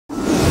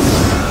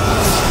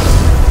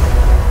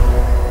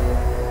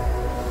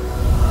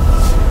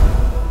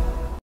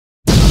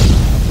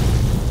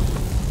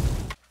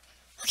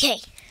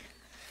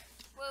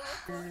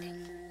recording.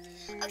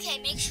 Okay,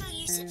 make sure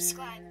you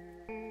subscribe.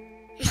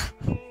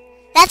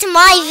 That's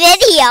my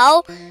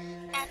video.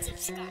 And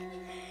subscribe.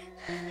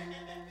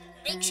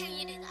 Make sure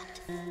you do that.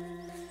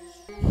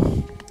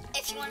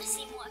 If you want to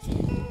see more of it.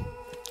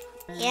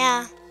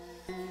 Yeah.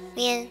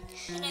 Me and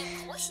And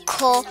of course you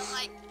Cole, can, so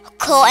like,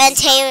 Cole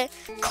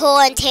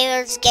and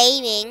Taylor's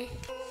Gaming.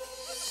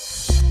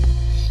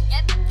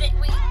 yep, but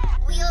we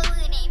are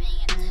renaming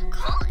it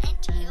Cole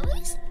and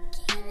Taylor's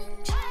Gaming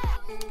Channel.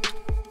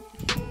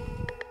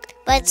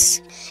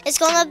 But it's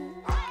gonna.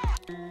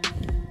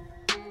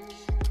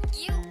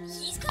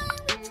 He's gonna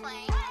be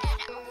playing,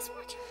 and Alice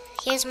watching.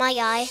 Here's my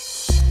guy.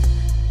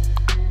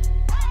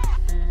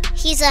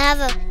 He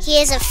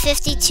has a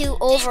 52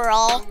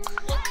 overall.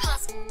 We're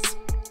cousins,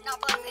 not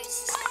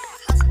brothers.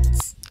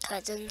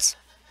 Cousins.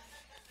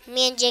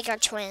 Me and Jake are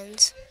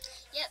twins.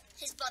 Yep,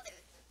 his brother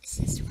is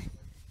his twin.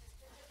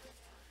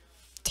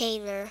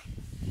 Taylor.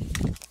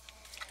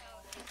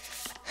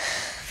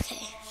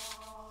 Okay.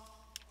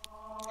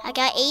 I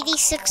got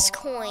 86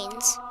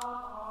 coins.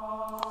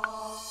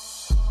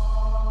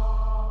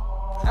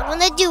 I'm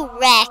gonna do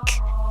wreck.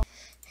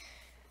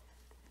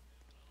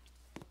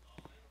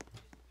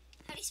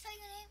 How do you spell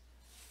your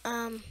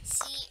name?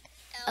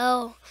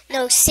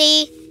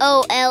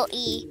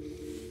 C-O-L-E.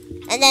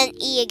 And then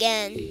E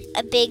again.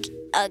 A big,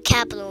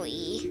 capital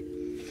E.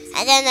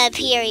 And then a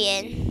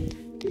period.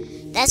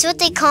 That's what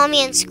they call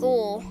me in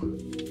school.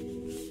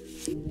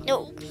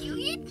 No.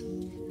 Period?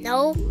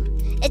 No.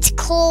 It's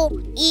Cole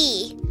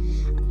E.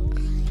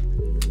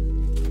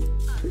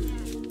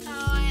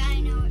 I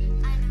know.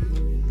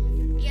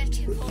 You have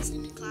two Coles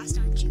in the class,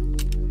 don't you?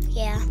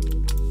 Yeah.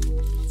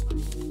 That's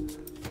why.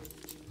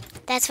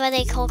 That's why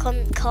they call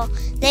him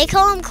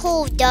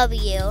Cole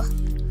W.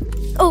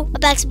 Oh, a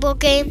basketball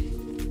game.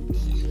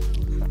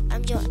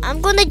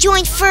 I'm gonna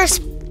join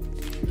first.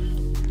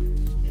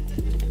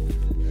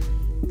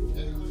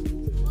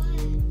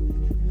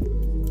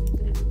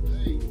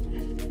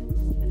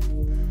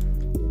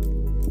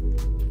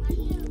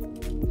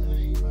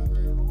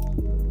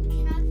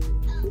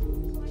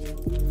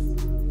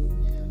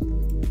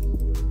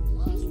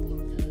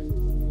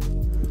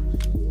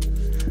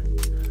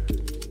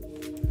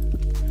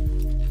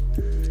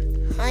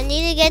 I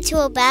need to get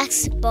to a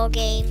basketball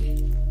game.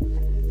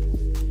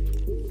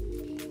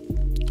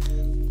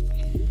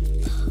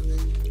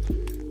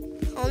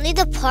 Only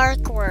the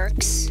park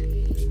works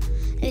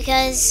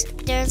because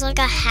there's like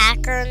a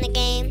hacker in the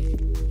game.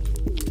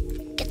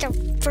 Get there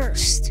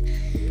first.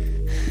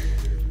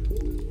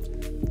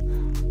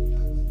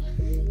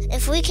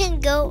 If we can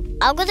go,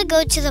 I'm gonna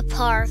go to the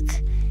park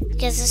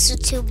because this is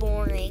too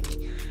boring.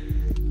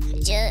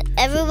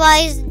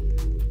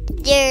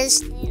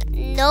 There's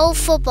no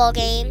football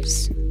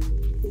games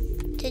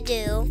to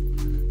do,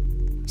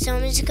 so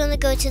I'm just gonna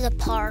go to the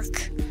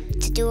park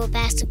to do a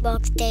basketball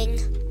thing.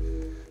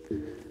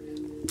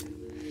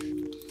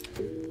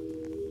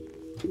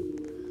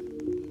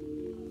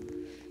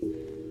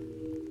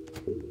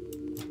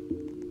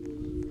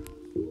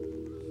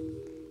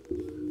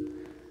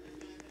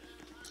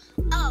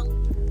 Oh,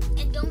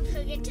 and don't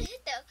forget to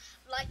hit the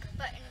like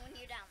button when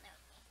you're down there.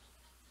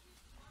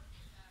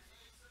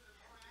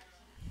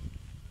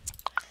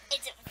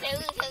 It's a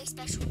very, very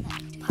special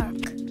thing. Park.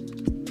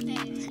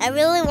 I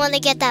really want to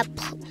get that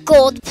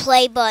gold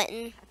play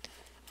button.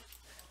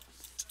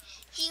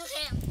 Heal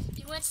him.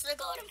 He wants the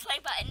golden play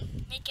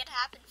button. Make it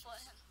happen for him.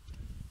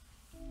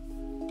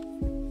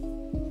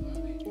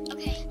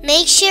 Okay.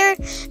 Make sure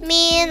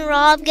me and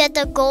Rob get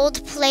the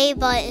gold play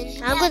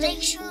button. I'm gonna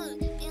Make sure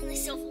in the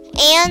silver.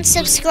 and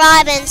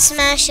subscribe and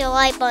smash the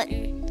like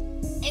button.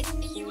 If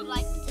you would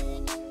like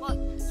to, well,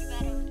 you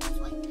better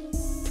like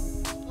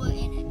we're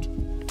in it.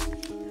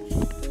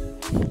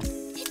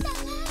 Hit that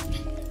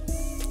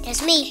like.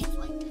 It's me.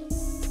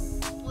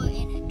 We're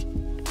in it.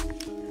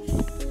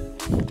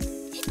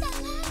 Hit that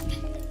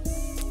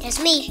like. It's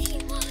me.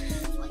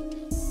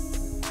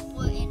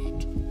 We're in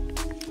it.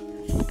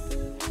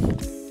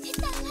 Hit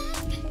that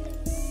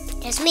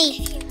like. It's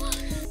me.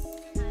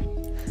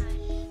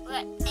 We're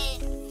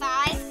in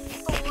 5,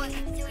 4,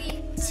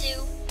 3,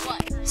 2,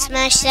 1.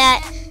 Smash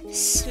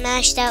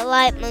that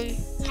like button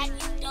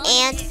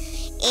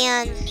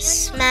and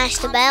smash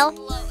the bell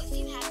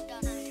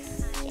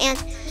and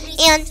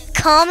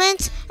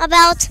comment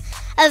about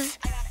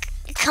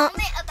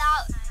Comment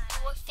about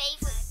your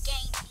favorite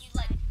game you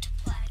like to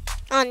play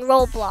on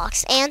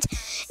Roblox and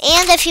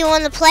if you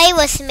want to play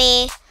with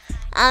me,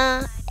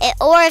 or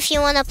if you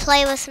want to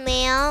play with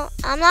me,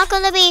 I'm not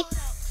gonna be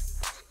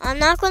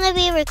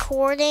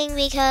recording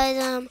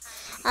because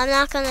I'm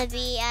not gonna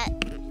be at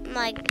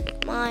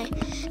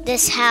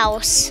this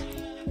house.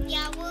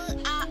 Yeah, we're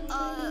at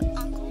our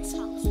uncle's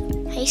house.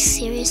 Hey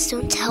serious,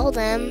 don't tell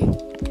them.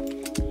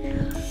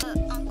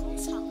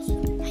 Uncle's house.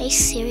 Hey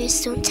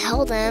serious, don't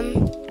tell them.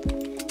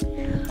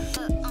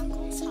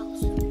 Uncle's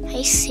house.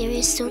 Hey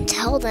serious, don't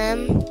tell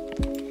them.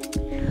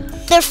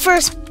 They're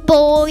first,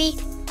 boy.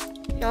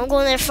 No, I'm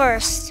going there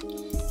first.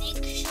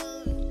 Make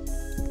sure.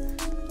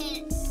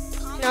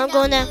 No, I'm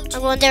going there.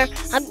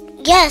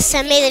 Yes,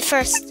 I made it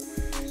first.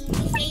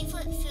 If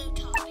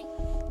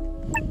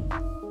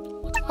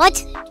What?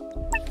 Your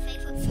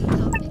favorite food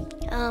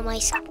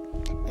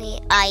topping.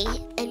 I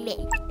admit.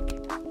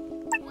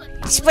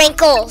 What?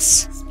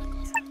 Sprinkles.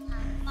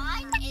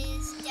 Mine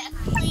is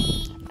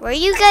definitely What are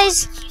you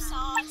guys? barbecue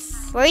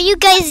sauce. What are you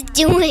guys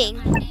doing?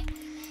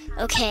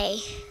 Okay,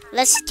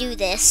 let's do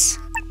this.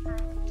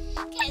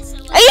 Okay, so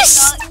Are you let's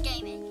start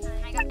gaming.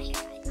 I got paid.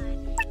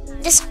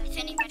 This. If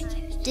anybody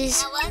cares.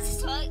 This. Now let's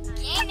start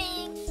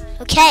gaming.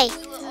 Okay.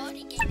 We were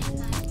already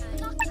gaming.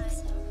 Not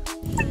so.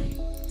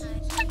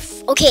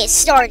 Okay, it's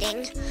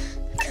starting.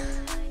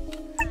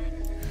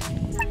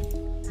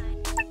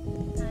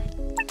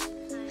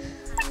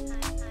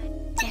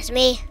 There's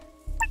me.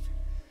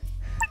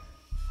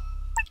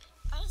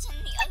 I was in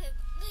the other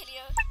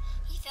video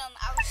he filmed.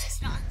 I was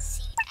just not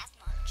seen as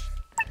much.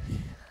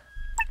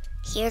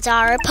 Here's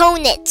our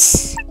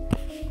opponents.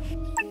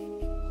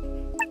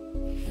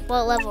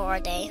 What level are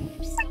they?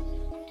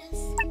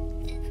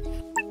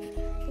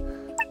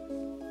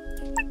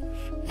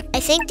 I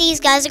think these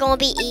guys are gonna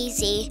be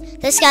easy.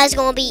 This guy's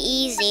gonna be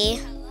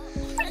easy.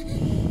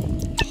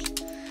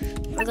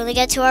 We're gonna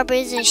get to our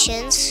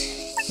positions.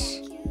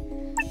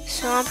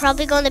 So I'm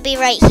probably gonna be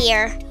right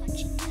here.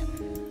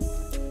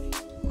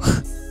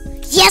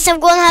 Yes, I'm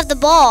gonna have the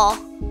ball.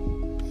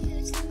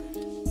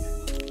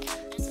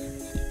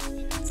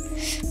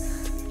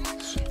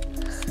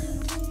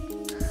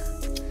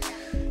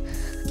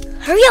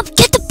 Hurry up,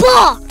 get the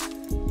ball!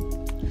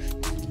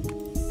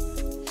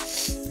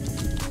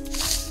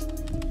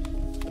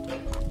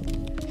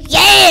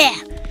 Yeah!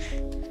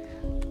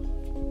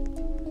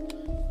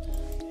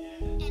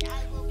 And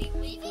I will be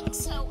leaving,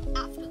 so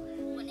after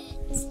when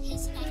it's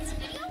his next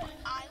video,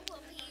 I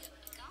will be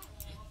gone.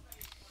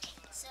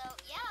 So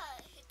yeah,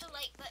 hit the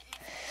like button if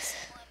you want to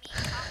see more of me.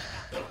 Comment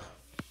down below.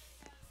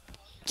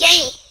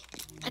 Yay!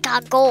 I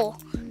got a goal.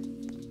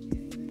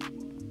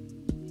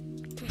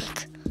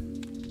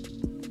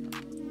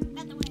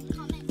 By the way,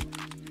 comment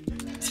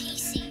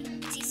TC.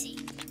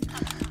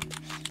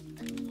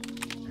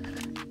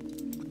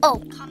 Oh,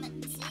 Comment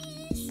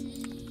TC.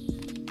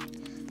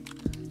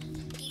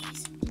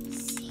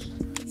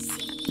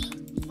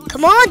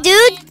 come on,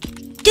 dude!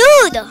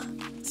 Dude!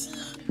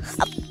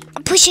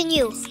 I'm pushing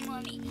you. See more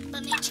of me,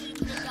 but make sure you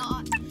put a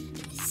dot in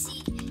the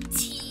C,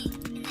 T,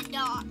 and the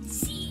dot,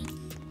 C,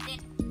 then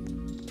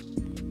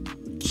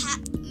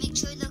make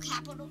sure they're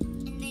capital,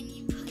 and then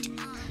you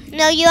put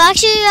No, you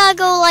actually gotta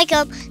go like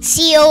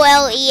COLE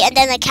and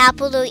then a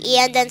capital E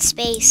and then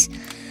space. no,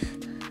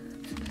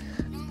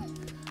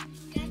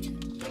 you have to,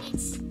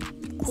 it's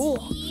Cool.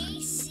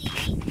 TC,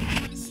 you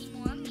want to see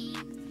more of me,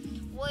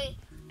 or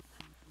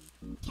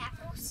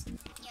capitals,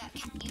 yeah,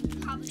 you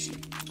probably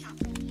should put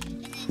capital,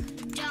 and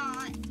then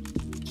dot,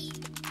 E.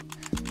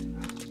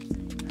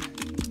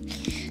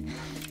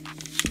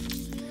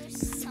 Here's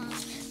some,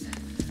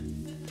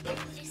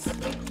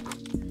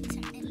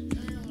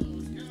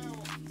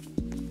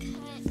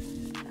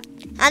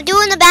 I'm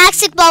doing the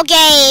basketball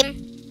game.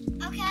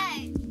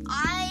 okay,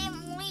 I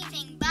am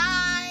leaving,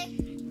 bye.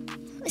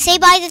 Say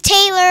bye to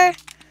Taylor.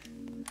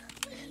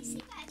 Please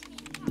say bye to me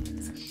in the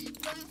comments.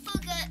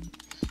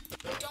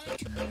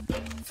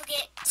 Don't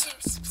forget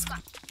to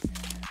subscribe.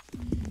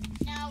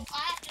 Now I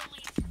have to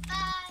leave.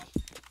 Bye.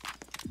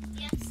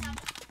 Yep, stop.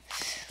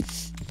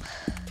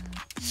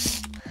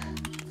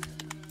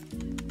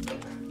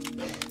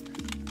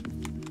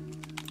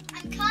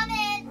 I'm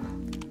coming.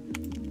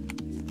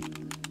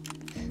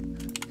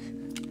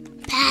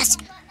 Pass.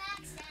 Don't let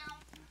Max down.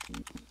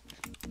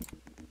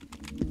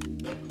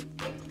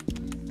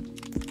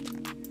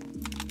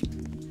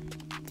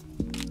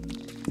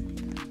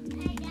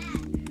 Hey, Dad.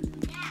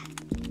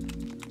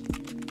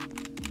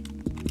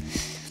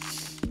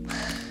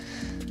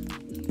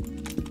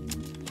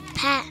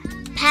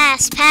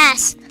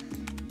 Pass.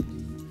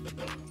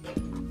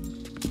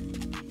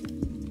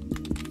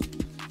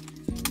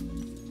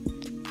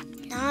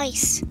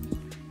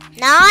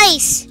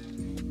 Nice.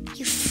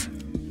 You.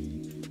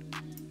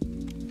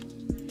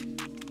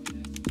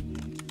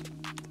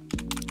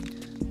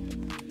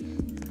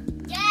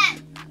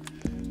 Dad.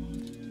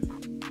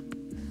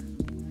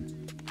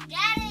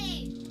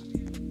 Daddy.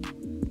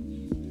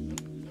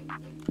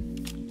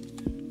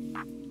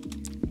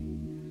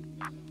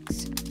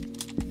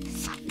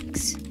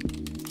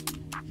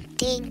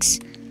 Thanks.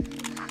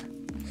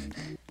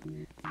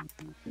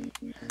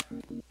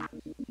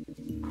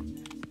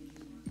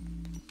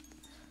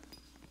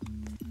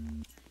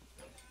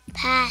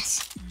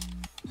 Pass.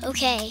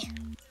 Okay.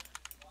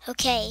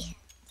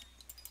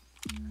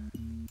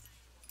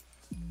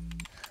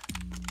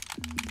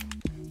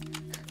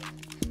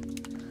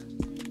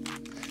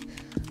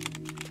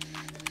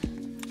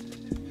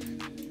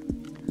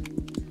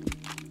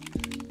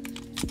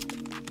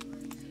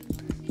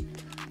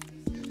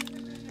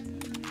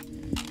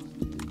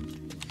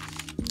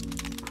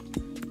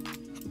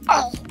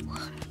 Oh.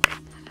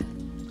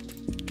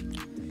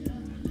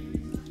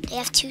 They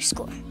have 2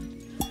 score.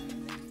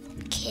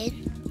 Kid.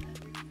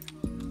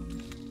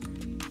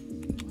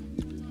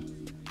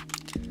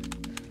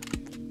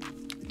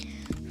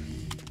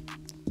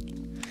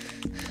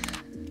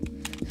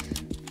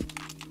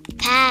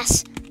 Pass.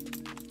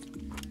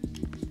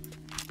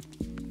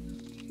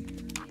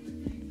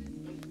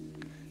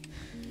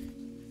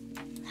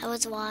 I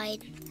was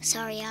wide.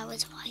 Sorry, I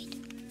was wide.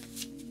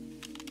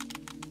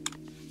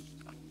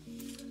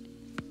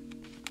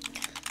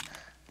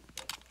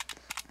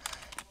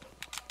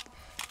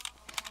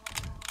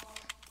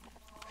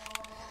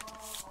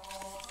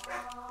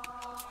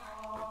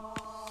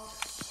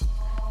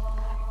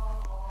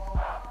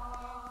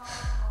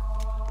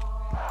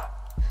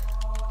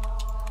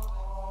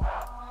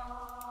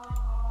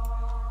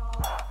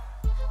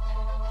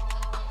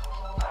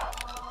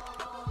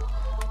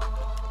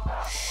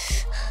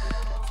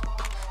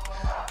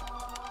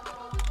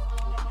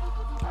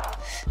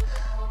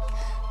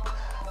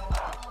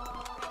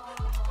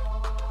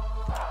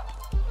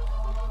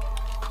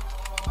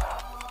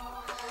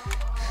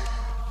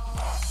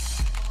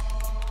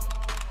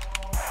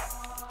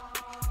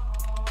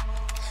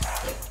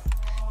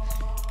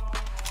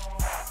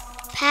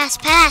 Pass,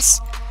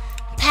 pass,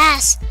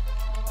 pass.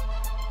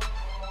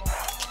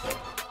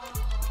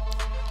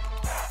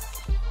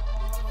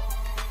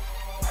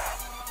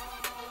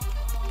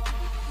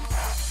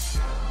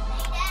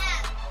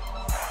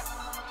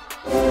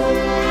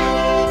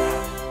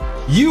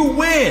 You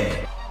win!